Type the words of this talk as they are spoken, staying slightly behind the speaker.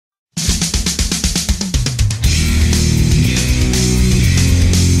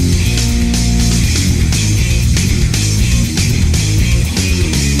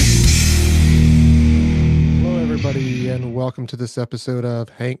welcome to this episode of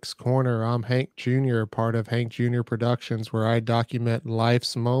Hank's Corner. I'm Hank Jr., part of Hank Jr. Productions, where I document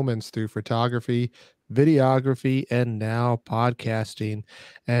life's moments through photography, videography, and now podcasting.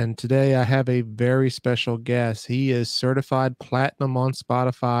 And today I have a very special guest. He is certified platinum on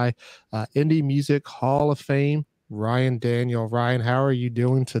Spotify, Indie Music Hall of Fame, Ryan Daniel. Ryan, how are you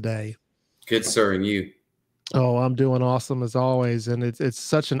doing today? Good, sir, and you? Oh, I'm doing awesome as always, and it's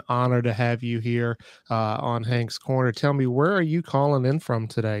such an honor to have you here on Hank's Corner. Tell me, where are you calling in from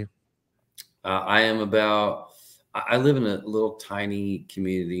today? I live in a little tiny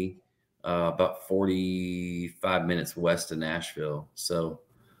community, about 45 minutes west of Nashville. So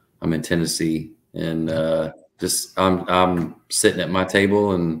I'm in Tennessee, and I'm sitting at my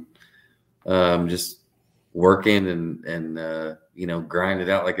table and just working and grinding it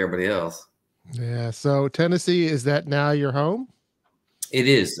out like everybody else. Yeah. So Tennessee, is that now your home? It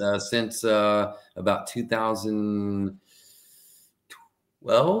is since about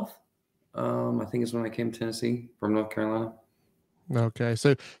 2012. I think is when I came to Tennessee from North Carolina. Okay,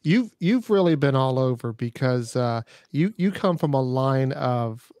 so you've really been all over because you come from a line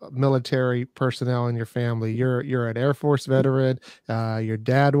of military personnel in your family. You're an Air Force veteran. Your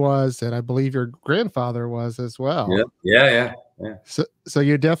dad was, and I believe your grandfather was as well. Yeah. So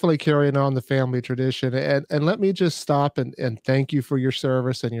you're definitely carrying on the family tradition. And let me just stop and thank you for your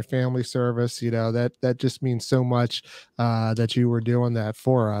service and your family service. You know, that just means so much that you were doing that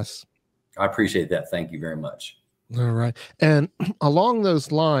for us. I appreciate that. Thank you very much. All right. And along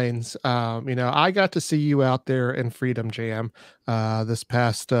those lines, I got to see you out there in Freedom Jam this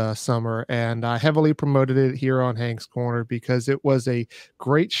past summer, and I heavily promoted it here on Hank's Corner because it was a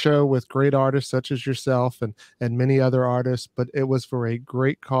great show with great artists such as yourself and many other artists, but it was for a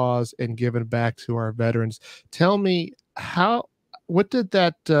great cause and giving back to our veterans. Tell me, what did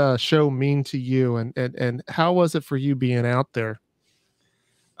that show mean to you, and how was it for you being out there?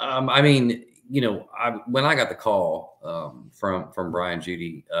 When I got the call from Brian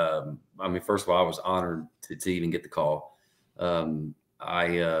Judy, first of all, I was honored to even get the call.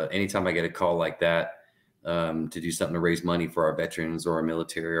 Anytime I get a call like that to do something to raise money for our veterans or our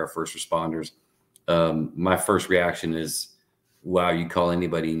military, our first responders, my first reaction is, "Wow, you call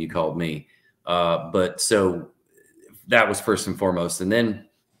anybody and you called me." But so that was first and foremost, and then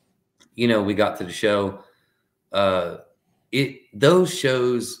we got to the show. Those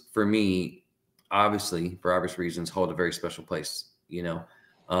shows for me, obviously, for obvious reasons, hold a very special place.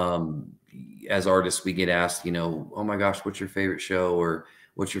 As artists, we get asked, "Oh my gosh, what's your favorite show?" or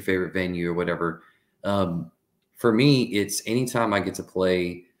 "What's your favorite venue?" or whatever. For me, it's anytime I get to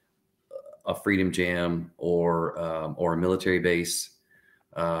play a Freedom Jam or a military base,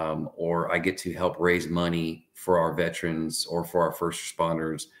 or I get to help raise money for our veterans or for our first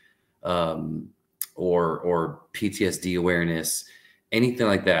responders, or PTSD awareness. Anything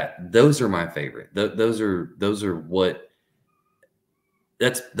like that, those are my favorite. That's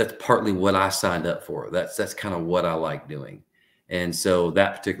partly what I signed up for. That's kind of what I like doing. And so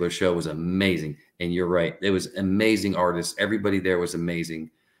that particular show was amazing. And you're right, it was amazing artists. Everybody there was amazing,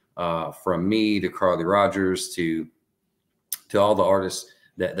 from me to Carly Rogers to all the artists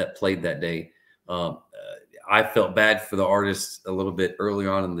that played that day. I felt bad for the artists a little bit early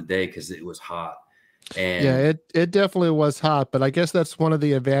on in the day because it was hot. And yeah, it definitely was hot, but I guess that's one of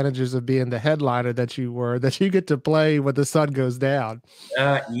the advantages of being the headliner that you get to play when the sun goes down.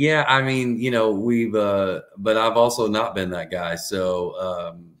 Yeah, but I've also not been that guy.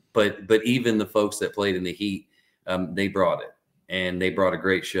 So, but even the folks that played in the heat, they brought it, and they brought a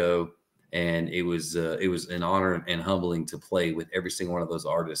great show, and it was an honor and humbling to play with every single one of those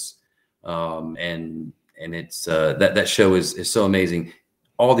artists. And it's that show is so amazing.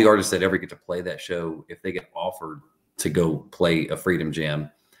 All the artists that ever get to play that show, if they get offered to go play a Freedom Jam,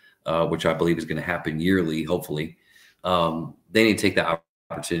 which I believe is going to happen yearly, hopefully, they need to take that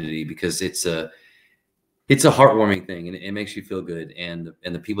opportunity because it's a heartwarming thing, and it makes you feel good. And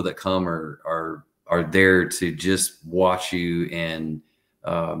the people that come are there to just watch you, and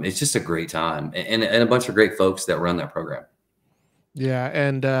it's just a great time, and a bunch of great folks that run that program. Yeah,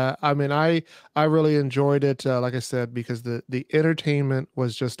 and I really enjoyed it, like I said, because the entertainment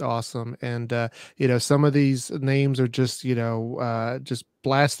was just awesome, and some of these names are just just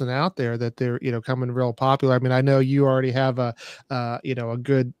blasting out there that they're coming real popular. I mean, I know you already have a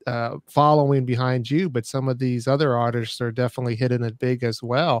good following behind you, but some of these other artists are definitely hitting it big as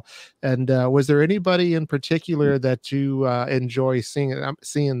well. And was there anybody in particular that you enjoy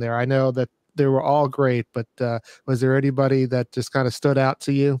seeing there? I know that they were all great, but was there anybody that just kind of stood out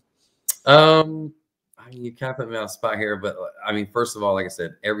to you? You kind of put me on the spot here, but first of all, like I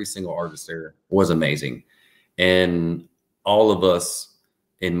said, every single artist there was amazing, and all of us,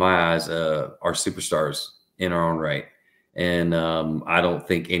 in my eyes, are superstars in our own right. And I don't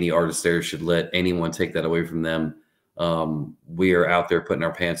think any artist there should let anyone take that away from them. We are out there putting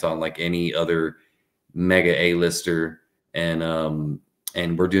our pants on like any other mega A-lister, and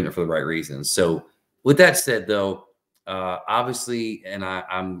we're doing it for the right reasons. So with that said, though, obviously, and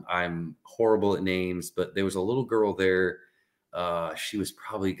I'm horrible at names, but there was a little girl there. She was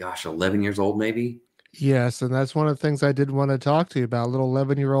probably, gosh, 11 years old, maybe. Yes, and that's one of the things I did want to talk to you about. Little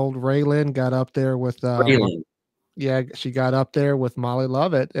 11-year-old Raelynn got up there with Raelynn. yeah, she got up there with Molly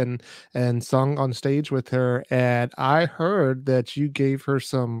Lovette and sung on stage with her. And I heard that you gave her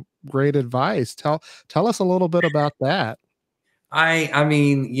some great advice. Tell us a little bit about that. I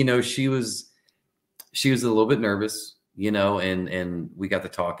mean, she was a little bit nervous, and we got to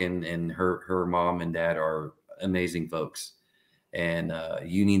talking, and her mom and dad are amazing folks, and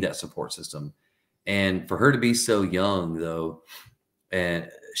you need that support system. And for her to be so young, though, and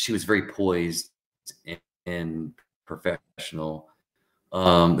she was very poised and professional,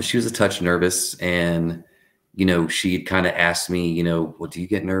 but she was a touch nervous, and she kind of asked me, well, do you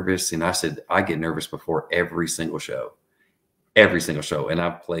get nervous? And I said, I get nervous before every single show, and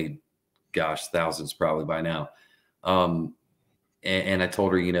I've played, gosh, thousands probably by now. Um, and I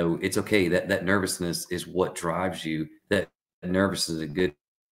told her, it's okay. That nervousness is what drives you. That nervous is a good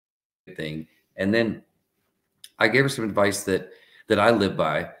thing. And then I gave her some advice that I live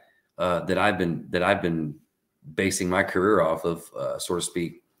by, that I've been basing my career off of, so to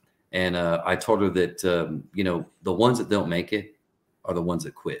speak. And I told her that the ones that don't make it are the ones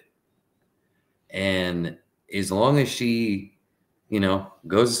that quit. And as long as she,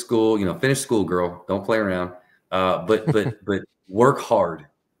 goes to school, finish school, girl, don't play around, but work hard,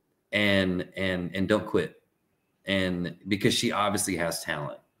 and don't quit. And because she obviously has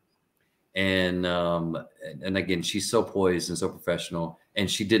talent, and again, she's so poised and so professional,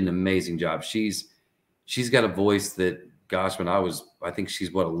 and she did an amazing job. She's got a voice that, gosh, I think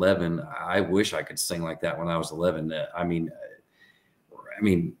she's what, 11. I wish I could sing like that when I was 11. I mean,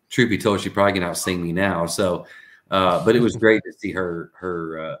 truth be told, she probably can out sing me now. So, but it was great to see her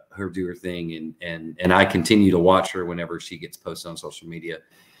do her thing, and I continue to watch her whenever she gets posted on social media,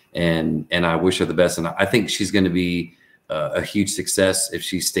 and I wish her the best. And I think she's going to be a huge success if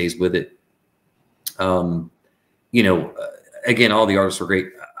she stays with it. Again, all the artists were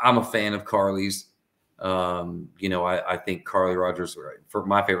great. I'm a fan of Carly's. I think Carly Rogers, for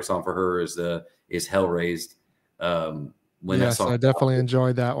my favorite song for her is Hell Raised. When that Yes, song I definitely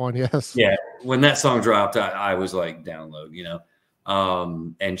enjoyed that one. Yes. Yeah, when that song dropped, I was like, download,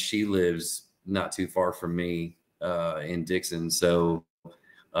 and she lives not too far from me, in Dixon. So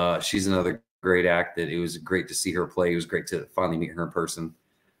she's another great act that it was great to see her play. It was great to finally meet her in person.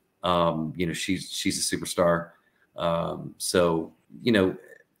 She's a superstar. So,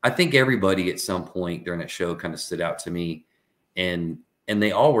 I think everybody at some point during that show kind of stood out to me, and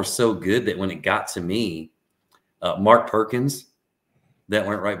they all were so good that when it got to me, Mark Perkins, that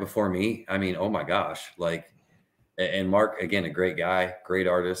went right before me. I mean, oh my gosh, and Mark, again, a great guy, great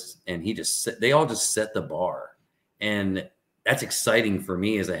artist, and they all just set the bar, and that's exciting for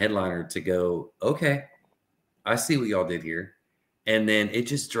me as a headliner to go, okay, I see what y'all did here. And then it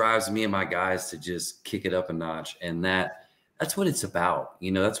just drives me and my guys to just kick it up a notch. And that's what it's about.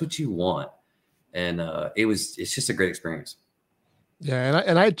 That's what you want. And it's just a great experience. Yeah,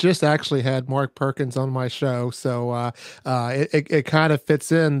 and I just actually had Mark Perkins on my show, so it kind of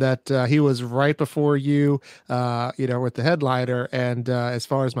fits in that he was right before you, with the headliner, and as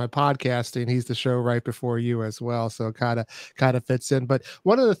far as my podcasting, he's the show right before you as well. So kind of fits in. But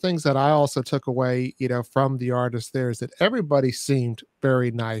one of the things that I also took away, from the artist there is that everybody seemed very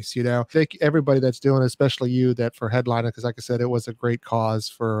nice. I think everybody that's doing, especially you, that for headliner, because like I said, it was a great cause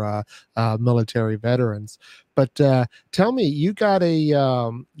for military veterans. But tell me, you got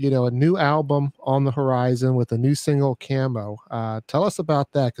a new album on the horizon with a new single, Camo. Tell us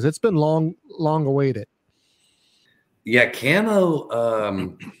about that, because it's been long awaited. Yeah,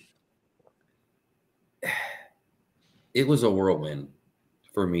 Camo, it was a whirlwind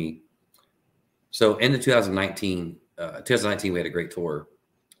for me. So in the 2019, we had a great tour,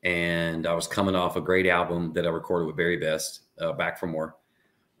 and I was coming off a great album that I recorded with Very Best, Back for More.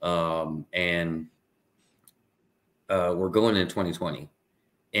 And we're going in 2020,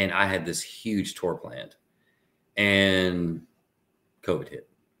 and I had this huge tour planned, and COVID hit.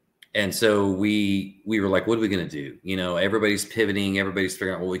 And so we were like, what are we going to do? Everybody's pivoting, everybody's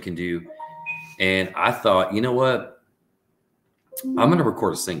figuring out what we can do. And I thought, you know what? I'm going to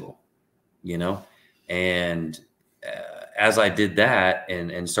record a single, and as I did that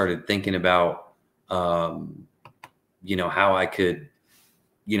and started thinking about you know, how I could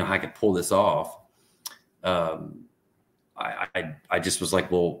pull this off. I just was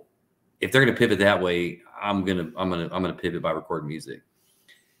like, well, if they're going to pivot that way, I'm going to pivot by recording music.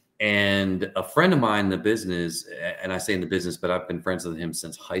 And a friend of mine in the business, and I say in the business, but I've been friends with him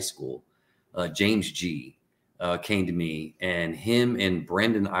since high school, James G, came to me, and him and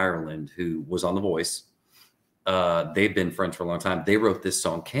Brendan Ireland, who was on The Voice, they've been friends for a long time. They wrote this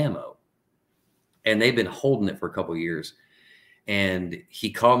song Camo, and they've been holding it for a couple of years. And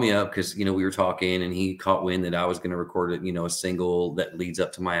he called me up because, you know, we were talking, and he caught wind that I was going to record it, you know, a single that leads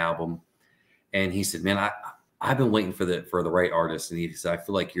up to my album. And he said, man, I've been waiting for the right artist. And he said, I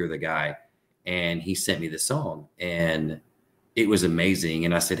feel like you're the guy. And he sent me the song, and it was amazing.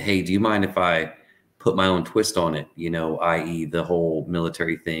 And I said, hey, do you mind if I put my own twist on it? You know, i.e. the whole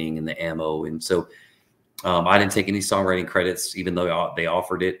military thing and the ammo. And so I didn't take any songwriting credits, even though they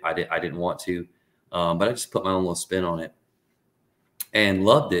offered it. I didn't want to, but I just put my own little spin on it and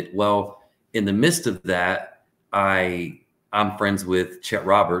loved it. Well, in the midst of that, I'm friends with Chet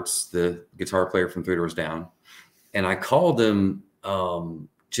Roberts, the guitar player from Three Doors Down. And I called him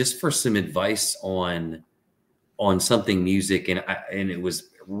just for some advice on something music. And it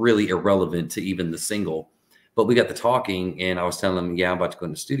was really irrelevant to even the single. But we got to talking, and I was telling him, yeah, I'm about to go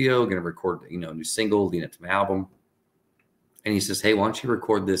in the studio, going to record, you know, a new single, leading up to my album. And he says, hey, why don't you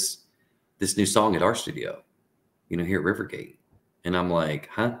record this new song at our studio, you know, here at Rivergate? And I'm like,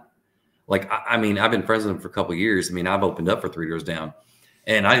 huh? Like, I mean, I've been friends with him for a couple of years. I mean, I've opened up for Three Doors Down,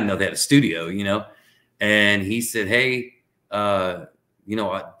 and I didn't know they had a studio, you know? And he said, hey, you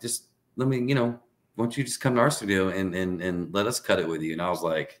know, just let me, you know, why don't you just come to our studio and let us cut it with you? And I was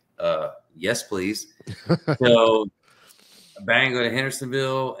like, yes, please. So bang, go to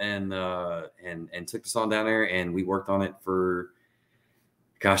Hendersonville and took the song down there, and we worked on it for,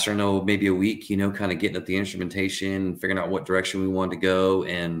 gosh, I don't know, maybe a week, you know, kind of getting up the instrumentation, figuring out what direction we wanted to go.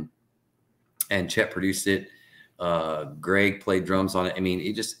 And Chet produced it. Greg played drums on it. I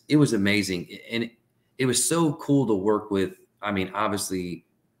mean, it was amazing. And it was so cool to work with. I mean, obviously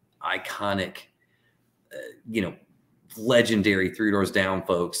iconic, you know, legendary Three Doors Down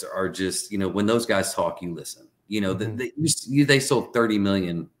folks are just, you know, when those guys talk, you listen. You know, they sold 30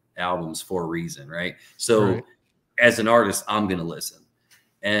 million albums for a reason, right? So as an artist, I'm going to listen.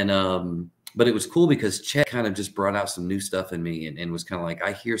 And but it was cool because Chet kind of just brought out some new stuff in me, and was kind of like,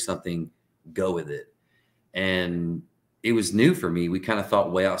 I hear something, go with it. And it was new for me. We kind of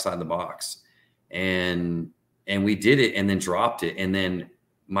thought way outside the box, and we did it, and then dropped it. And then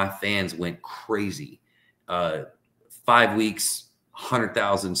my fans went crazy. 5 weeks,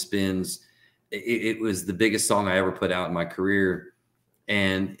 100,000 spins. It was the biggest song I ever put out in my career.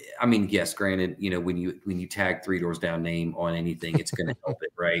 And I mean, yes, granted, you know, when you tag Three Doors Down name on anything, it's going to help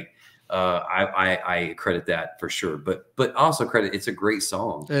it, right? I credit that for sure, but also credit, it's a great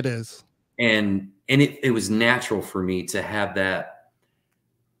song. It is. And it was natural for me to have that,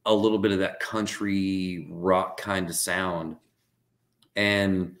 a little bit of that country rock kind of sound.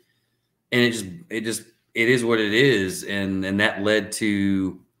 And it is what it is. And that led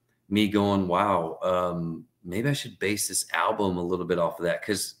to me going, wow, maybe I should base this album a little bit off of that.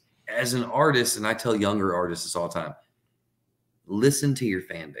 Because as an artist, and I tell younger artists this all the time, listen to your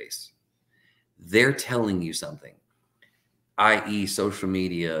fan base. They're telling you something, i.e. social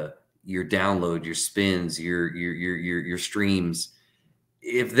media, your download, your spins, your streams.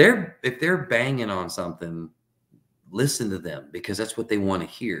 If they're banging on something, listen to them, because that's what they want to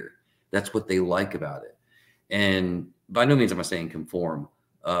hear. That's what they like about it. And by no means am I saying conform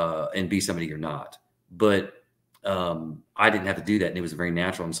and be somebody you're not. But I didn't have to do that, and it was very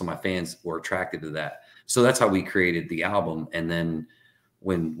natural. And so my fans were attracted to that. So that's how we created the album. And then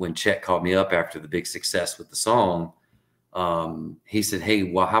when Chet called me up after the big success with the song, he said, hey,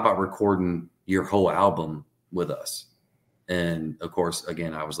 well, how about recording your whole album with us? And of course,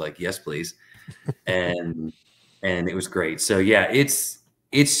 again, I was like, yes, please. and it was great. So yeah, it's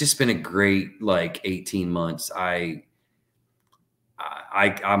just been a great, like, 18 months.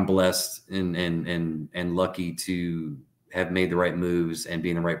 I'm blessed and lucky to have made the right moves and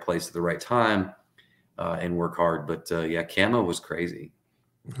be in the right place at the right time, and work hard. But yeah, Camo was crazy.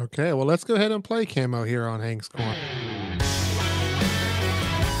 Okay, well, let's go ahead and play Camo here on Hank's Corner.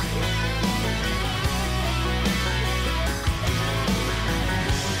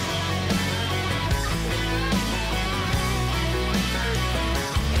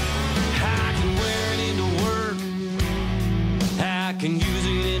 Can use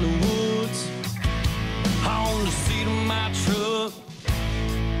it in the woods, on the seat of my truck.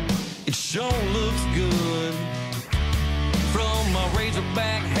 It sure looks good. From my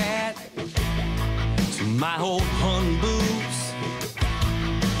Razorback hat to my old Hyundai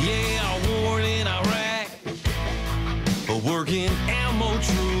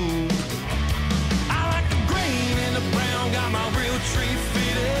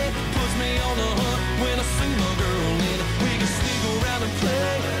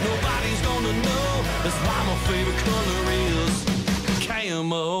favorite color is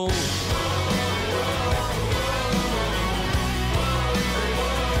camo.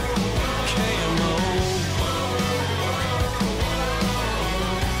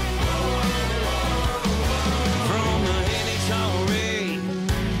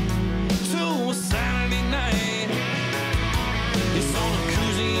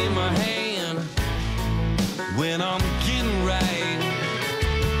 When I'm getting right,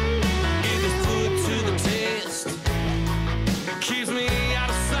 give his foot to the test, keeps me out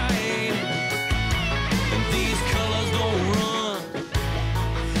of sight, and these colors don't run,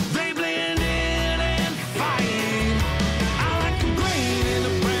 they blend in and fight. I like the green and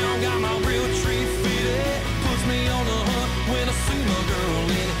the brown, got my real tree fitted, puts me on the hunt when I see my girl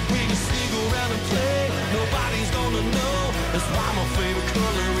in it. We can sneak around and play, nobody's gonna know, that's why my favorite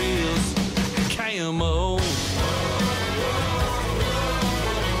color is camo.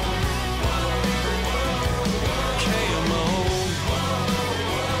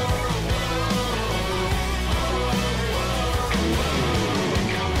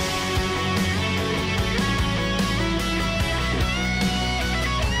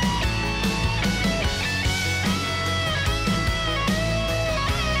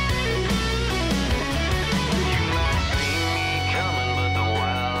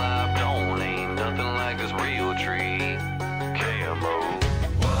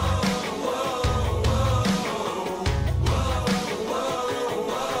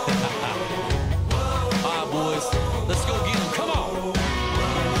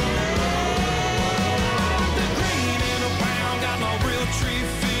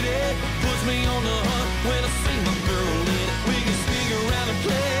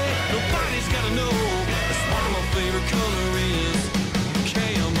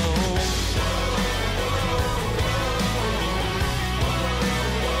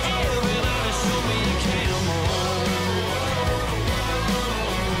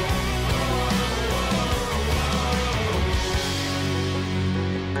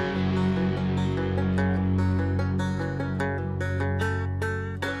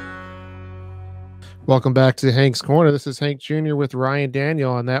 Welcome back to Hank's Corner. This is Hank Jr. with Ryan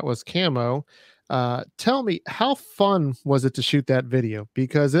Daniel, and that was Camo. Tell me, how fun was it to shoot that video?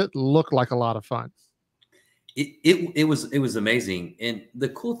 Because it looked like a lot of fun. It was amazing. And the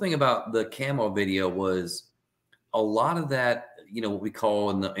cool thing about the Camo video was a lot of that, you know, what we call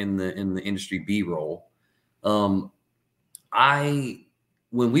in the industry B-roll. When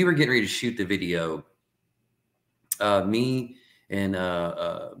we were getting ready to shoot the video, me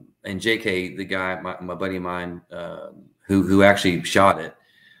and JK, the guy, my buddy of mine, who actually shot it,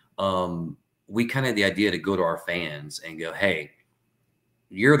 we kind of had the idea to go to our fans and go, hey,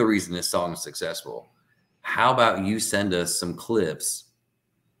 you're the reason this song is successful. How about you send us some clips,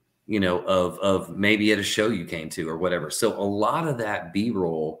 you know, of maybe at a show you came to or whatever. So a lot of that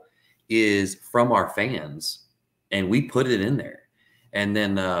B-roll is from our fans, and we put it in there. And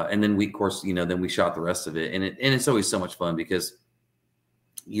then we, of course, you know, then we shot the rest of it. And it's always so much fun because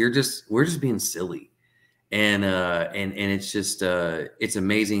we're just being silly. And it's just, it's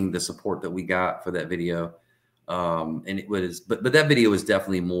amazing the support that we got for that video. And it was, but that video was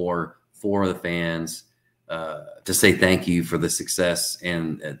definitely more for the fans, to say thank you for the success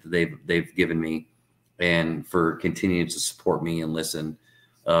and they've given me, and for continuing to support me and listen.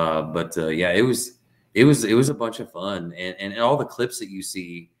 Yeah, it was a bunch of fun, and all the clips that you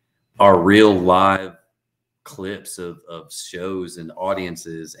see are real live clips of shows and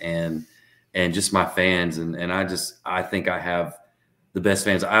audiences and just my fans. And I think I have the best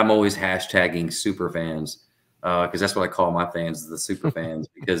fans. I'm always hashtagging super fans, because that's what I call my fans, the super fans,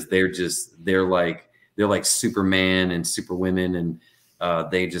 because they're like Superman and Superwomen, and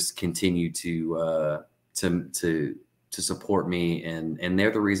they just continue to support me, and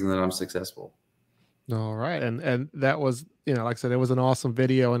they're the reason that I'm successval. All right. And that was, you know, like I said, it was an awesome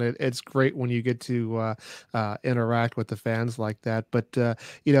video, and it's great when you get to interact with the fans like that. But,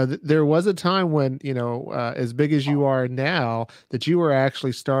 you know, there was a time when, you know, as big as you are now, that you were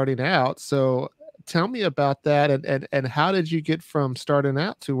actually starting out. So tell me about that, and how did you get from starting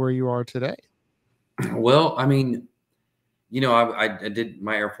out to where you are today? Well, I mean, you know, I did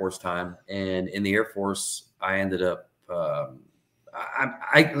my Air Force time, and in the Air Force, I ended up,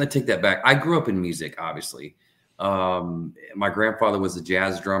 let's take that back. I grew up in music, obviously. My grandfather was a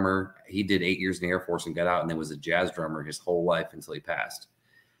jazz drummer. He did 8 years in the Air Force and got out, and then was a jazz drummer his whole life until he passed.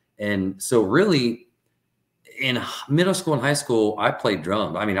 And so really in middle school and high school, I played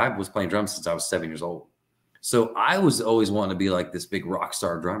drums. I mean, I was playing drums since I was 7 years old. So I was always wanting to be like this big rock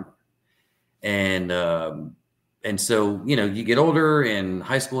star drummer. And so, you know, you get older and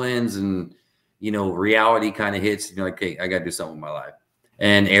high school ends, and reality kind of hits, and you're like, okay, I got to do something with my life.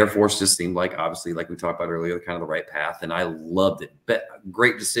 And Air Force just seemed like, obviously, like we talked about earlier, kind of the right path. And I loved it. But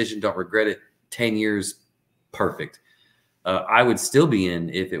great decision. Don't regret it. 10 years, perfect. I would still be in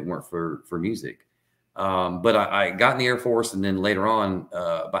if it weren't for music. But I got in the Air Force, and then later on,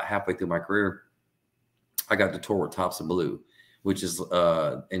 about halfway through my career, I got to tour with Tops of Blue, which is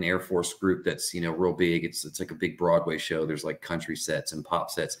an Air Force group that's real big. It's like a big Broadway show. There's like country sets and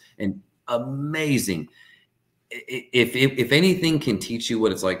pop sets, and amazing. If anything can teach you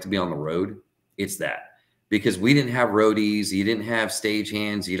what it's like to be on the road, it's that. Because we didn't have roadies, you didn't have stage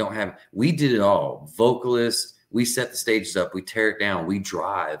hands, we did it all. Vocalists, we set the stages up, we tear it down, we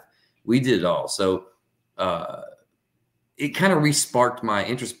drive, we did it all. So it kind of re-sparked my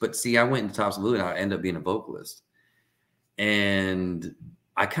interest. But see, I went into Tops of Blue and I ended up being a vocalist. And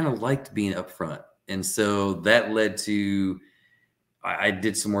I kind of liked being up front. And so that led to, I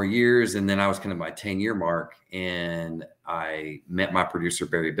did some more years, and then I was kind of my 10-year mark, and I met my producer,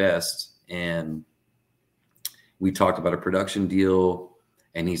 Barry Best, and we talked about a production deal,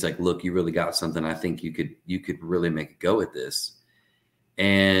 and he's like, look, you really got something. I think you could really make a go at this.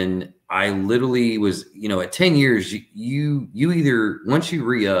 And I literally was, at 10 years, you either, once you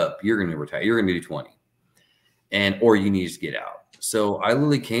re-up, you're going to retire, you're going to do 20, or you need to get out. So I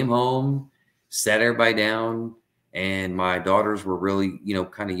literally came home, sat everybody down, and my daughters were really,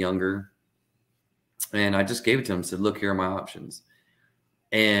 kind of younger. And I just gave it to them, said, look, here are my options.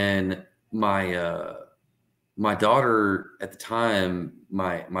 And my daughter at the time,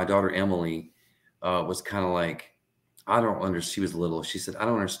 my daughter, Emily, was kind of like, I don't understand. She was little. She said, I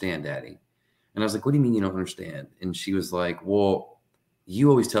don't understand, Daddy. And I was like, what do you mean you don't understand? And she was like, well, you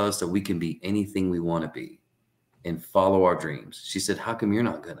always tell us that we can be anything we want to be and follow our dreams. She said, how come you're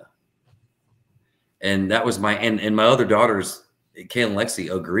not gonna? And that was and my other daughters, Kay and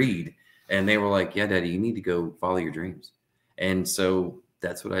Lexi, agreed. And they were like, yeah, Daddy, you need to go follow your dreams. And so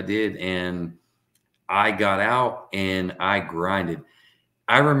that's what I did. And I got out and I grinded.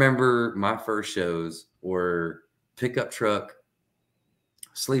 I remember my first shows were pickup truck,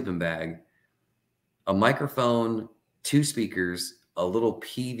 sleeping bag, a microphone, 2 speakers, a little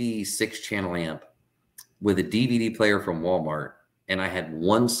PV 6-channel amp with a DVD player from Walmart. And I had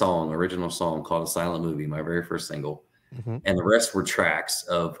one original song called A Silent Movie, my very first single. Mm-hmm. And the rest were tracks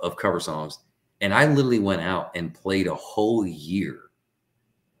of cover songs. And I literally went out and played a whole year.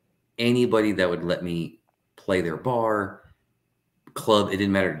 Anybody that would let me play their bar, club, it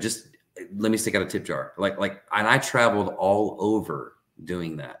didn't matter. Just let me stick out a tip jar. And I traveled all over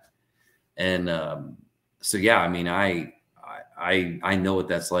doing that. And so, yeah, I mean, I know what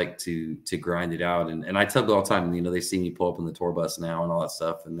that's like to grind it out. And I tell them all the time, they see me pull up in the tour bus now and all that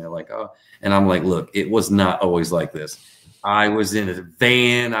stuff. And they're like, oh, and I'm like, look, it was not always like this. I was in a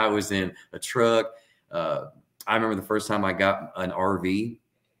van. I was in a truck. I remember the first time I got an RV,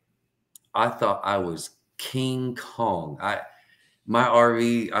 I thought I was King Kong. My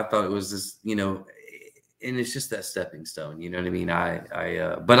RV, I thought it was this, and it's just that stepping stone. You know what I mean?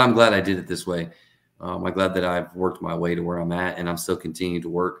 But I'm glad I did it this way. I'm glad that I've worked my way to where I'm at, and I'm still continuing to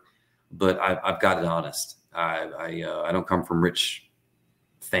work, but I've got it honest. I don't come from rich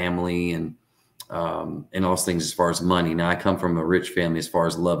family and all those things as far as money. Now I come from a rich family as far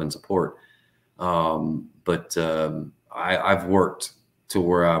as love and support. But I've worked to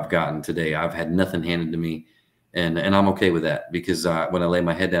where I've gotten today. I've had nothing handed to me, and I'm okay with that, because when I lay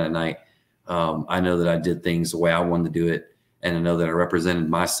my head down at night, I know that I did things the way I wanted to do it, and I know that I represented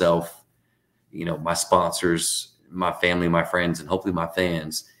myself, my sponsors, my family, my friends, and hopefully my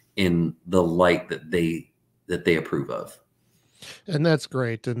fans in the light that they approve of. And that's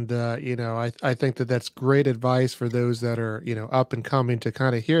great. And, I think that that's great advice for those that are, up and coming, to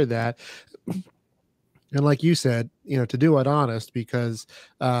kind of hear that. And like you said, to do it honest, because,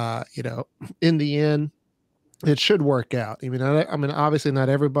 in the end, it should work out. I mean, obviously not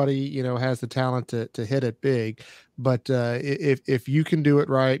everybody, has the talent to hit it big, but if you can do it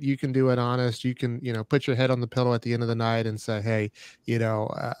right, you can do it honest, you can, put your head on the pillow at the end of the night and say, hey,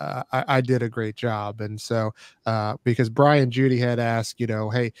 I did a great job. And so, because Brian Judy had asked,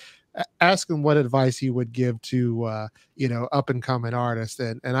 hey, ask him what advice he would give to, up and coming artists.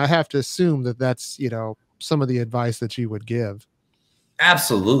 And I have to assume that that's, some of the advice that you would give.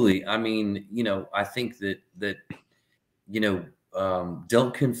 Absolutely. I mean, I think that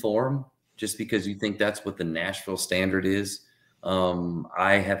don't conform just because you think that's what the Nashville standard is.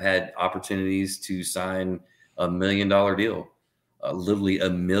 I have had opportunities to sign $1 million deal, literally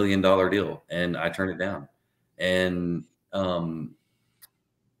 $1 million deal, and I turned it down. And,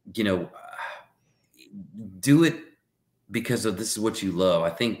 do it because of this is what you love. I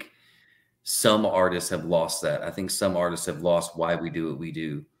think some artists have lost that. I think some artists have lost why we do what we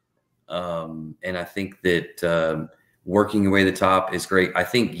do. And I think that working your way to the top is great. I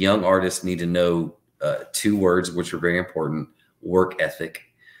think young artists need to know 2 words, which are very important: work ethic.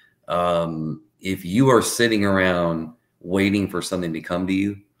 If you are sitting around waiting for something to come to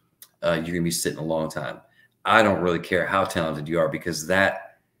you, you're going to be sitting a long time. I don't really care how talented you are, because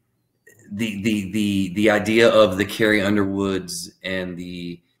that the idea of the Carrie Underwoods and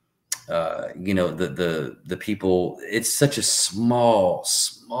the you know, the people, it's such a small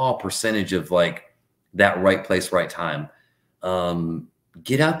percentage of like that right place, right time.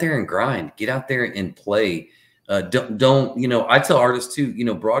 Get out there and grind, get out there and play. Don't, you know, I tell artists too, you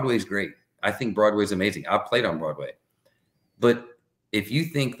know, Broadway's great. I think Broadway's amazing. I've played on Broadway. But if you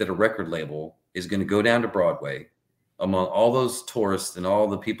think that a record label is going to go down to Broadway among all those tourists and all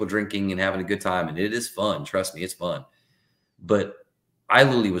the people drinking and having a good time, and it is fun, trust me, it's fun. But I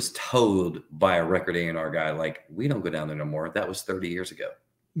literally was told by a record A&R guy, like, we don't go down there no more. That was 30 years ago.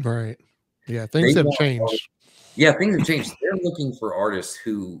 Right. Yeah, things have changed. Yeah, things have changed. They're looking for artists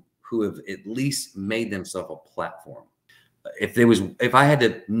who have at least made themselves a platform. If I had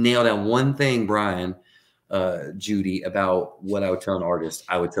to nail down one thing, Brian, Judy, about what I would tell an artist,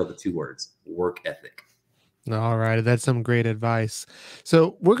 I would tell the 2 words: work ethic. All right, that's some great advice.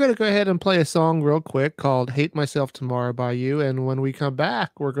 So we're going to go ahead and play a song real quick called "Hate Myself Tomorrow" by you, and when we come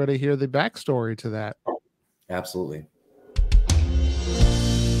back, we're going to hear the backstory to that. Absolutely.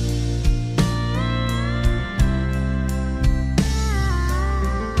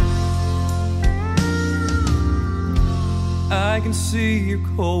 I can see you're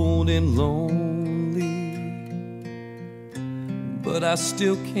cold and lonely, but I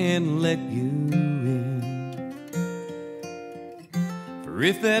still can't let you in. For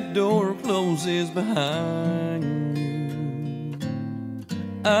if that door closes behind you,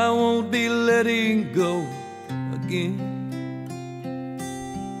 I won't be letting go again.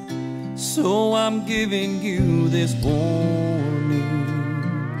 So I'm giving you this warning: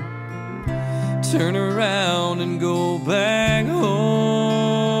 turn around and go back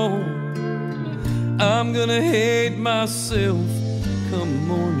home. I'm gonna hate myself come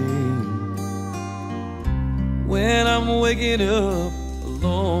morning, when I'm waking up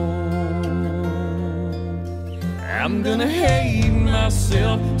alone. I'm gonna hate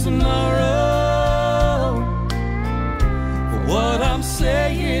myself tomorrow for what I'm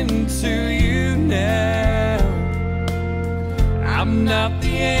saying to you now. I'm not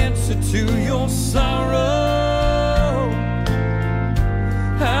the answer to your sorrow.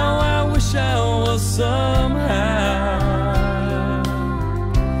 How I wish I was somehow.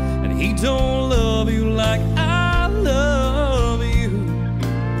 And he don't love you like I love you,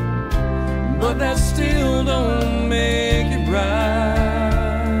 but that still don't make it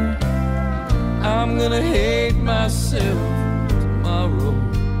right. I'm gonna hate myself tomorrow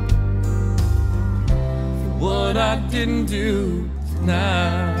for what I didn't do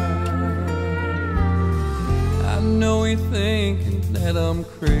tonight. I know you're thinking that I'm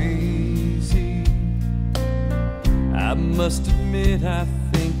crazy. I must admit I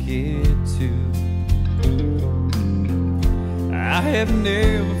think it too. I have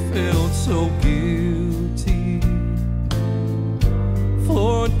never felt so guilty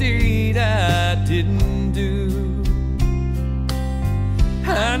for a deed I didn't do.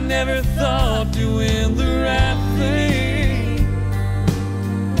 I never thought doing the right thing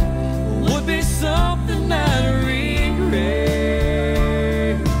would be something I'd regret.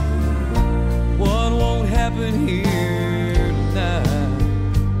 What won't happen here tonight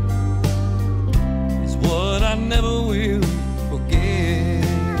is what I never will forget.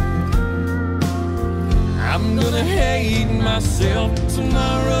 I'm gonna hate myself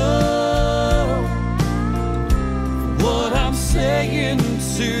tomorrow for what I'm saying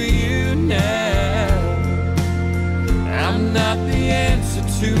to you now. I'm not the answer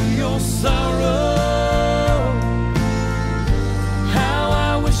to your sorrow. How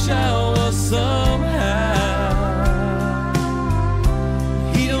I wish I was somehow.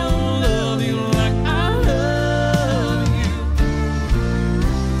 He don't love you like I love you,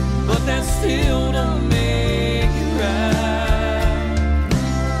 but that still don't make it right.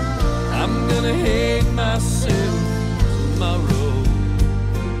 I'm gonna hate myself tomorrow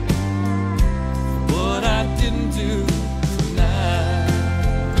for what I didn't do tonight.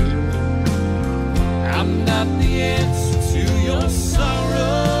 I'm not the answer to your sorrow.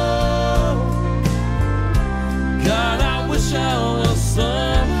 God, I wish I was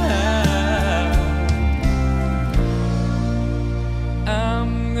somehow.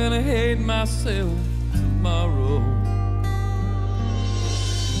 I'm gonna hate myself tomorrow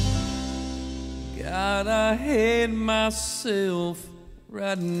inside I hate myself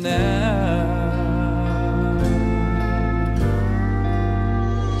right now.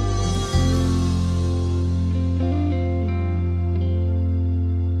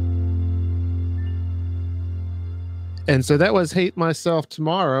 And so that was Hate Myself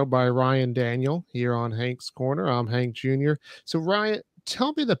Tomorrow by Ryan Daniel here on Hank's Corner. I'm Hank Jr. So, Ryan,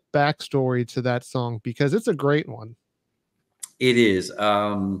 tell me the backstory to that song because it's a great one. It is.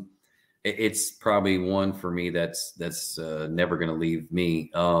 It's probably one for me that's never going to leave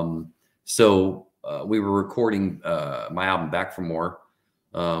me. So we were recording my album Back for More,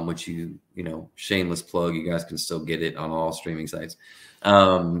 which you know, shameless plug. You guys can still get it on all streaming sites.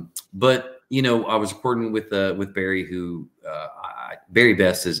 But you know, I was recording with Barry, who Barry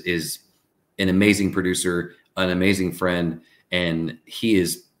Best is an amazing producer, an amazing friend, and he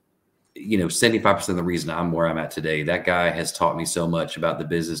is, you know, 75% of the reason I'm where I'm at today. That guy has taught me so much about the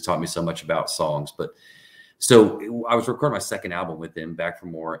business, taught me so much about songs. But so I was recording my second album with him, Back for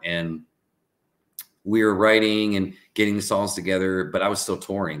More, and we were writing and getting the songs together, but I was still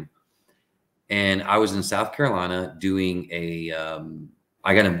touring. And I was in South Carolina doing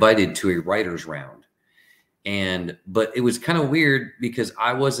I got invited to a writer's round. But it was kind of weird because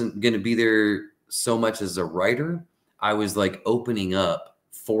I wasn't going to be there so much as a writer. I was like opening up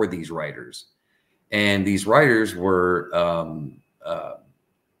for these writers. And these writers were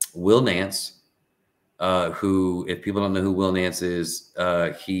Will Nance, who, if people don't know who Will Nance is,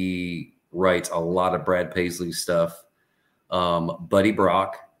 he writes a lot of Brad Paisley stuff. Buddy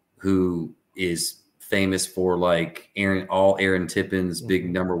Brock, who is famous for like Aaron Tippin's big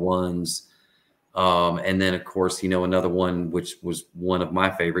number ones. And then of course, you know, another one, which was one of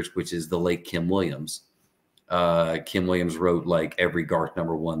my favorites, which is the late Kim Williams. Kim Williams wrote like every Garth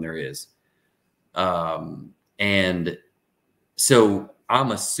number one there is. And so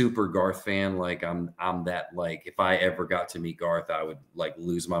I'm a super Garth fan. Like I'm that, like, if I ever got to meet Garth, I would like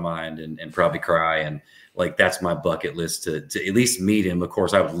lose my mind and probably cry. And like, that's my bucket list to at least meet him. Of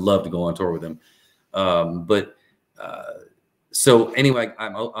course, I would love to go on tour with him. So anyway,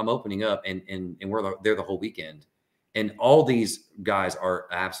 I'm opening up and we're there the whole weekend, and all these guys are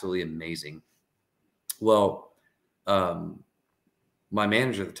absolutely amazing. Well, my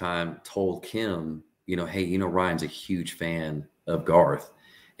manager at the time told Kim, you know, hey, you know, Ryan's a huge fan of Garth,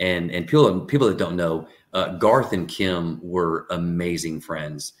 and people that don't know, Garth and Kim were amazing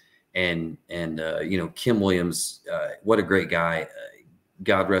friends, and you know, Kim Williams, what a great guy,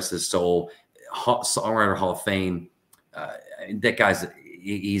 God rest his soul, Songwriter Hall of Fame. That guy's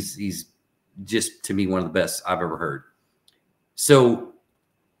he's just, to me, one of the best I've ever heard. So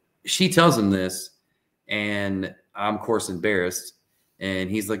she tells him this, and I'm of course embarrassed,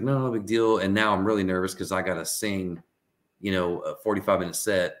 and he's like, no big deal. And now I'm really nervous because I got to sing, you know, a 45-minute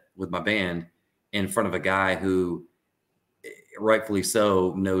set with my band in front of a guy who, rightfully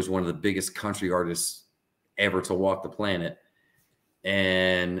so, knows one of the biggest country artists ever to walk the planet.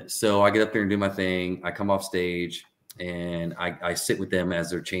 And so I get up there and do my thing. I come off stage and I sit with them as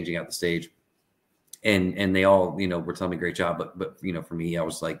they're changing out the stage, and they all, you know, were telling me great job. But you know, for me, I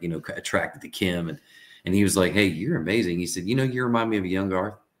was like, you know, attracted to Kim, and he was like, hey, you're amazing. He said, you know, you remind me of a young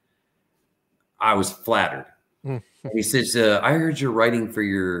Garth. I was flattered. And he says, I heard you're writing for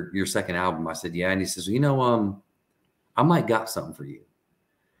your second album. I said, yeah. And he says, well, you know, I might got something for you.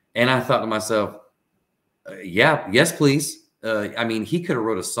 And I thought to myself, yeah, yes, please. I mean, he could have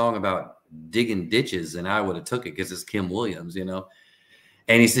wrote a song about digging ditches and I would have took it because it's Kim Williams, you know.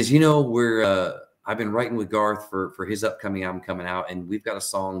 And he says, you know, I've been writing with Garth for his upcoming album coming out, and we've got a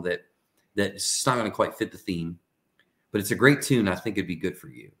song that's not going to quite fit the theme, but it's a great tune. I think it'd be good for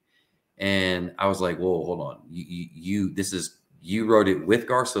you. And I was like, whoa, hold on. You wrote it with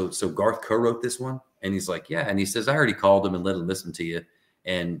Garth. So Garth co-wrote this one? And he's like, yeah. And he says, I already called him and let him listen to you.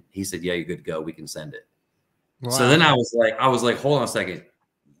 And he said, yeah, you're good to go. We can send it. Wow. So then I was like, hold on a second.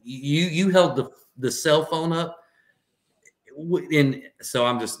 You held the cell phone up. And so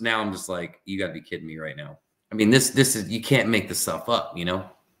I'm just like, you gotta be kidding me right now. I mean, this is, you can't make this stuff up, you know?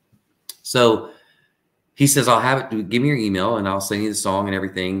 So he says, I'll have it, give me your email and I'll send you the song and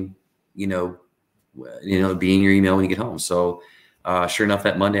everything, you know, be in your email when you get home. So sure enough,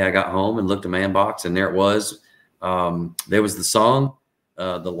 that Monday I got home and looked at my inbox, and there it was. There was the song,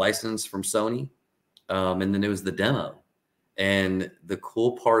 the license from Sony, and then there was the demo. And the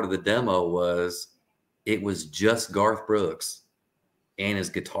cool part of the demo was it was just Garth Brooks and his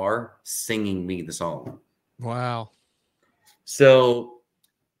guitar singing me the song. Wow. So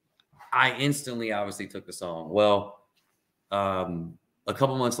I instantly obviously took the song. Well, a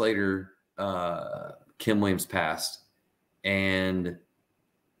couple months later, Kim Williams passed, and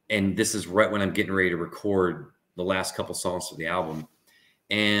and this is right when I'm getting ready to record the last couple songs for the album.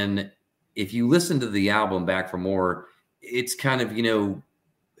 And if you listen to the album Back for More, it's kind of, you know,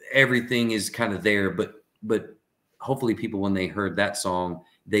 everything is kind of there, but hopefully people, when they heard that song,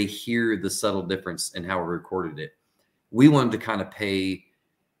 they hear the subtle difference in how we recorded it. We wanted to kind of pay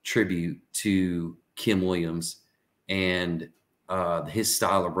tribute to Kim Williams and his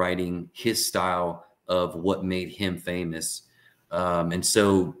style of writing, his style of what made him famous. And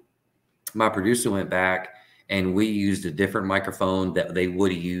so my producer went back and we used a different microphone that they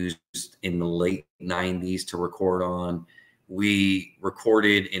would have used in the late 90s to record on. We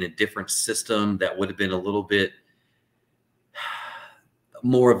recorded in a different system that would have been a little bit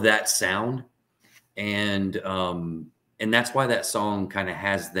more of that sound. And that's why that song kind of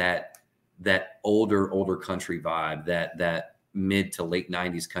has that older country vibe, that mid to late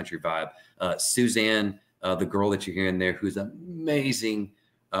 90s country vibe. Suzanne, the girl that you're hearing there, who's amazing.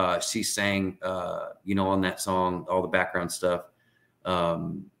 She sang, you know, on that song, all the background stuff.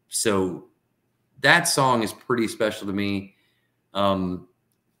 So that song is pretty special to me.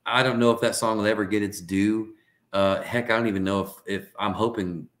 I don't know if that song will ever get its due. Heck, I don't even know if I'm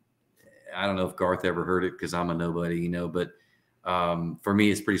hoping, I don't know if Garth ever heard it because I'm a nobody, you know, but for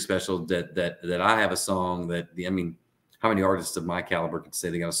me, it's pretty special that I have a song that, I mean, how many artists of my caliber could say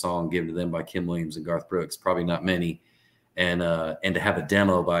they got a song given to them by Kim Williams and Garth Brooks? Probably not many. And to have a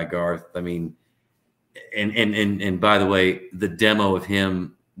demo by Garth, I mean, and by the way, the demo of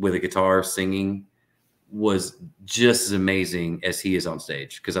him with a guitar singing was just as amazing as he is on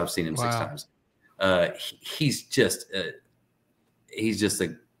stage, because I've seen him 6 times. He's just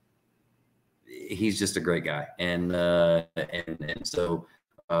a great guy, and so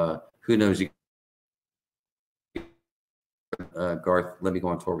who knows? Garth, let me go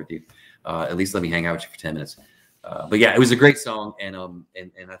on tour with you. At least let me hang out with you for 10 minutes. But yeah, it was a great song, and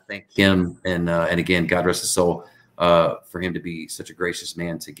I thank him, and again, God rest his soul, for him to be such a gracious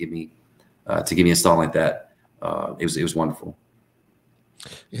man to give me a song like that. It was wonderful.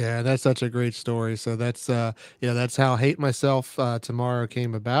 Yeah, that's such a great story. So that's that's how Hate Myself Tomorrow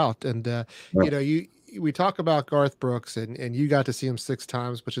came about. And you know, we talk about Garth Brooks, and you got to see him 6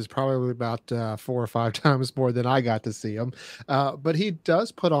 times, which is probably about 4 or 5 times more than I got to see him. But he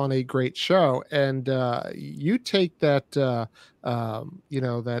does put on a great show, and you take that you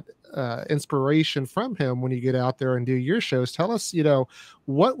know, that inspiration from him when you get out there and do your shows. Tell us, you know,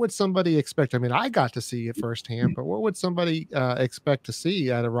 what would somebody expect? I mean, I got to see it firsthand, but what would somebody expect to see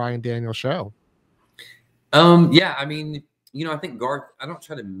at a Ryan Daniel show? Yeah, I mean, you know, I think Garth, I don't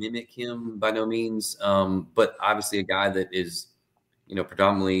try to mimic him by no means, but obviously a guy that is, you know,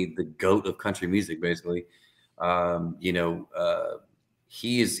 predominantly the GOAT of country music, basically. You know,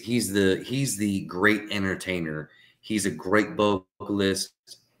 he's the great entertainer. He's a great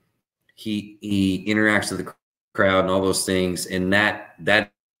vocalist. He interacts with the crowd and all those things, and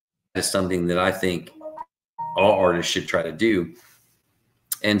that is something that I think all artists should try to do.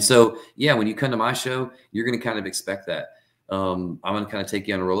 And so, yeah, when you come to my show, you're going to kind of expect that. I'm going to kind of take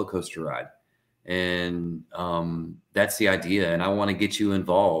you on a roller coaster ride, and that's the idea. And I want to get you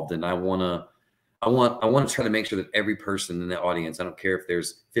involved, and I want to try to make sure that every person in the audience, I don't care if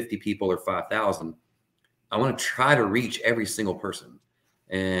there's 50 people or 5,000, I want to try to reach every single person.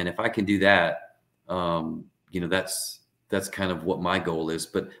 And if I can do that, you know, that's kind of what my goal is.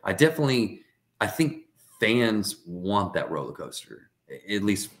 But I think fans want that roller coaster. At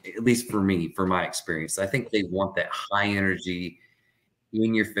least for me, for my experience, I think they want that high energy,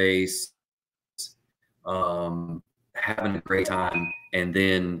 in your face, having a great time, and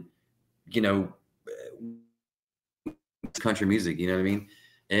then, you know, country music. You know what I mean?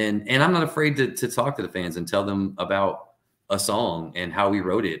 And I'm not afraid to talk to the fans and tell them about a song and how we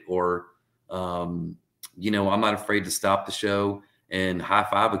wrote it, or you know, I'm not afraid to stop the show and high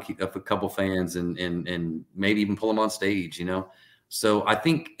five a couple fans and maybe even pull them on stage. You know. So I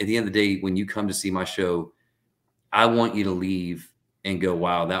think at the end of the day, when you come to see my show, I want you to leave and go,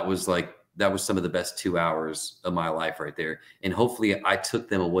 wow, that was some of the best 2 hours of my life right there. And hopefully I took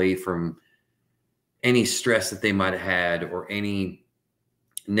them away from any stress that they might have had or any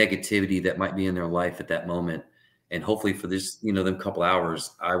negativity that might be in their life at that moment. And hopefully for this, you know, them couple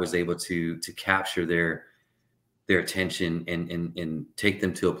hours, I was able to capture their attention and take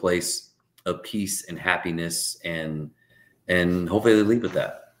them to a place of peace and happiness, and hopefully they leave with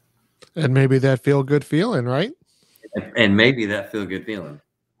that. And maybe that feel good feeling, right? And maybe that feel good feeling.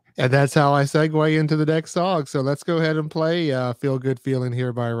 And that's how I segue into the next song. So let's go ahead and play Feel Good Feeling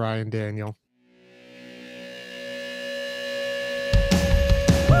here by Ryan Daniel.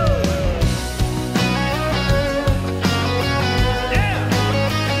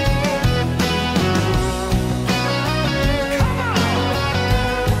 Yeah.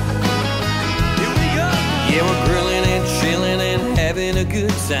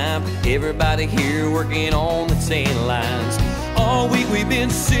 time. Everybody here working on the tan lines. All week we've been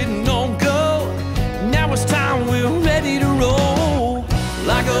sitting on go. Now it's time, we're ready to roll.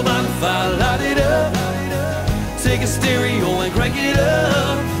 Like a bonfire, light it up. Take a stereo and crank it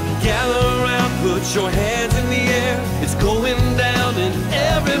up. Gather around, put your hands in the air. It's going down and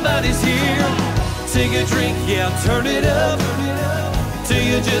everybody's here. Take a drink, yeah, turn it up. Till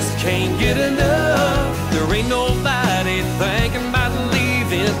you just can't get enough. There ain't nobody thinking about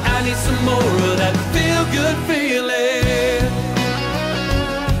leaving. I need some more of that feel-good feeling.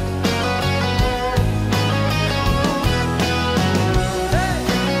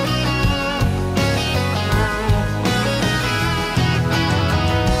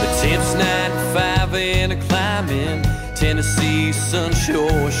 The temps 9 to 5 and a climbing. Tennessee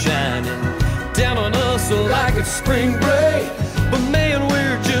sunshore shining down on us like it's spring break. But man,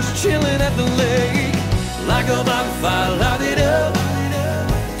 we're just chilling at the lake. Like a bonfire, light it up.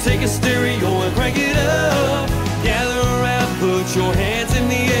 Take a stereo and crank it up. Gather around, put your hands in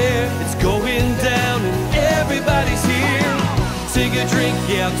the air. It's going down and everybody's here. Take a drink,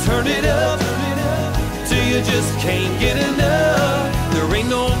 yeah, turn it up. Till you just can't get enough. There ain't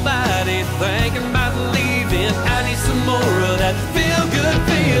nobody thinking about leaving. I need some more of that feel-good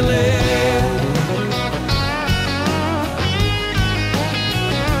feeling.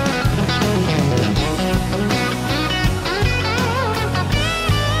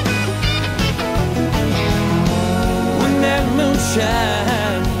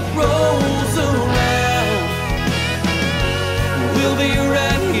 Moonshine rolls around, we'll be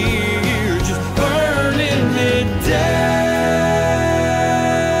right here just burning it down.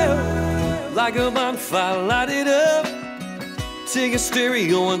 Like a bonfire, light it up. Take a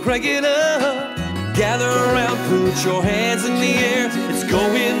stereo and crank it up. Gather around, put your hands in the air. It's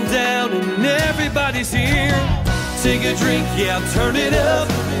going down and everybody's here. Take a drink, yeah, turn it up.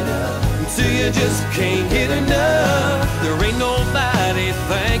 Till you just can't get enough. There ain't nobody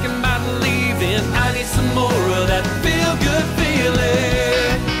thinking about leaving. I need some more of that feel-good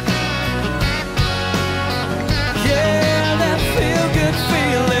feeling. Yeah, that feel-good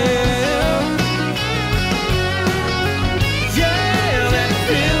feeling. Yeah, that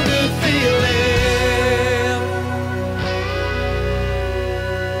feel-good feeling.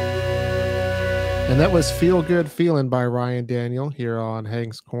 And that was Feel Good Feeling by Ryan Daniel here on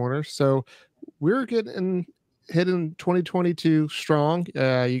Hank's Corner. So we're getting hitting 2022 strong.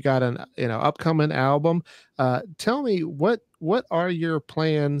 You got an upcoming album. Tell me what are your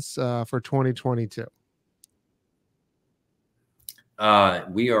plans for 2022?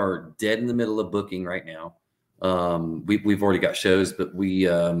 We are dead in the middle of booking right now. We've already got shows, but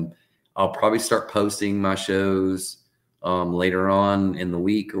I'll probably start posting my shows later on in the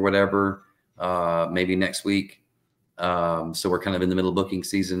week or whatever. Maybe next week. So we're kind of in the middle of booking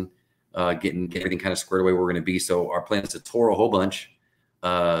season, getting everything kind of squared away where we're going to be. So our plan is to tour a whole bunch.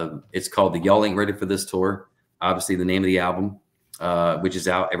 It's called the Y'all Ain't Ready for This Tour. Obviously the name of the album, which is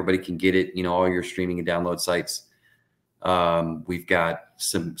out. Everybody can get it, all your streaming and download sites. We've got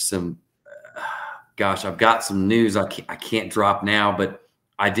gosh, I've got some news I can't drop now, but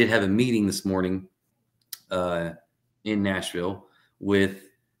I did have a meeting this morning in Nashville with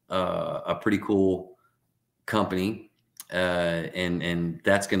a pretty cool company, and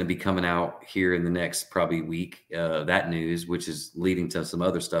that's going to be coming out here in the next probably week, that news, which is leading to some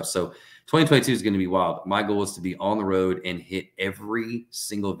other stuff. So 2022 is going to be wild. My goal is to be on the road and hit every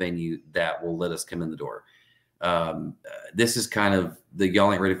single venue that will let us come in the door. This is kind of the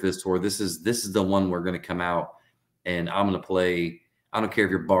Y'all Ain't Ready for This tour. This is the one we're going to come out and I'm going to play. I don't care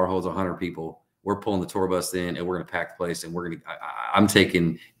if your bar holds 100 people. We're pulling the tour bus in and we're going to pack the place, and I'm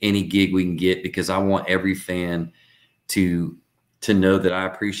taking any gig we can get because I want every fan to know that I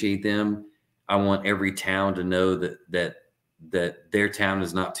appreciate them. I want every town to know that their town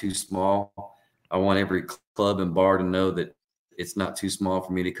is not too small. I want every club and bar to know that it's not too small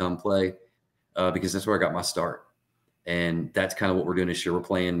for me to come play, because that's where I got my start. And that's kind of what we're doing this year. We're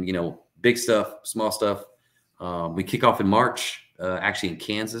playing, big stuff, small stuff. We kick off in March, actually in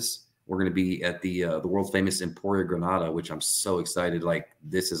Kansas. We're going to be at the world famous Emporia Granada, which I'm so excited. Like,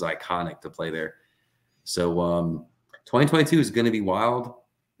 this is iconic to play there. So 2022 is going to be wild,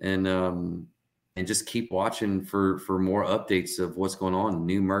 and just keep watching for more updates of what's going on,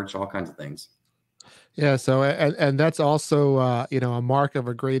 new merch, all kinds of things. Yeah, so and that's also you know, a mark of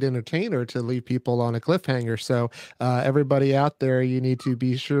a great entertainer to leave people on a cliffhanger. So everybody out there, you need to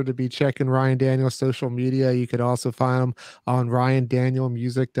be sure to be checking Ryan Daniel's social media. You could also find him on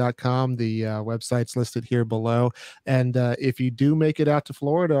ryandanielmusic.com. The website's listed here below. And if you do make it out to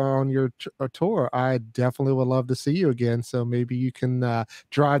Florida on your tour, I definitely would love to see you again. So maybe you can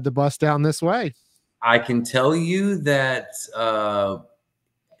drive the bus down this way. I can tell you that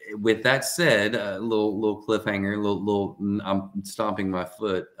with that said, a little cliffhanger, I'm stomping my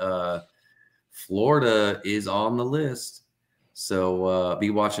foot. Florida is on the list, so be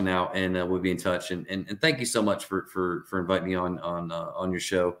watching out, and we'll be in touch. And thank you so much for inviting me on your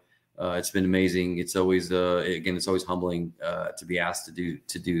show. It's been amazing. It's always again, it's always humbling to be asked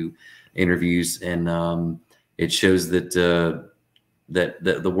to do interviews, and it shows that that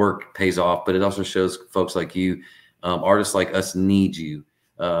the work pays off. But it also shows folks like you, artists like us, need you.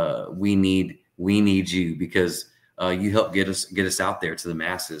 We need you, because you help get us out there to the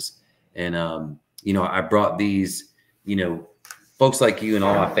masses. And you know, I brought these, you know, folks like you and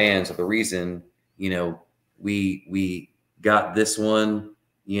all my fans are the reason, you know, we got this one,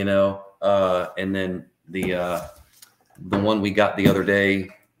 you know, and then the one we got the other day,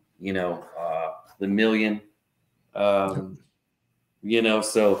 you know, the million, you know,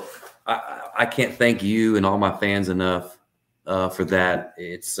 so I can't thank you and all my fans enough for that.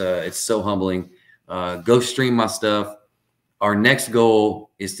 It's so humbling. Go stream my stuff. Our next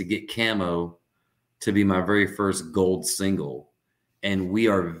goal is to get Camo to be my very first gold single, and we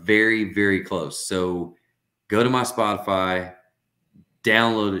are very, very close. So go to my Spotify,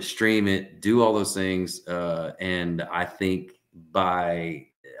 download it, stream it, do all those things, and I think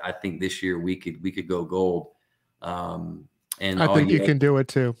this year we could go gold. And I think you can do it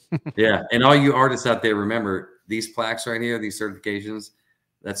too. yeah, and all you artists out there, remember these plaques right here, these certifications.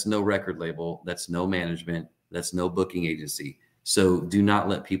 That's no record label. That's no management. That's no booking agency. So do not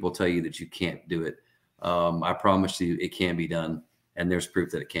let people tell you that you can't do it. I promise you it can be done, and there's proof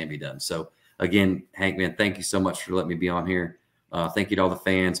that it can be done. So again, Hank, man, thank you so much for letting me be on here. Thank you to all the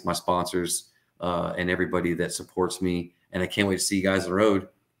fans, my sponsors, and everybody that supports me. And I can't wait to see you guys on the road.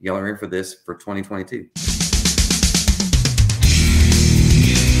 Y'all are in for this for 2022.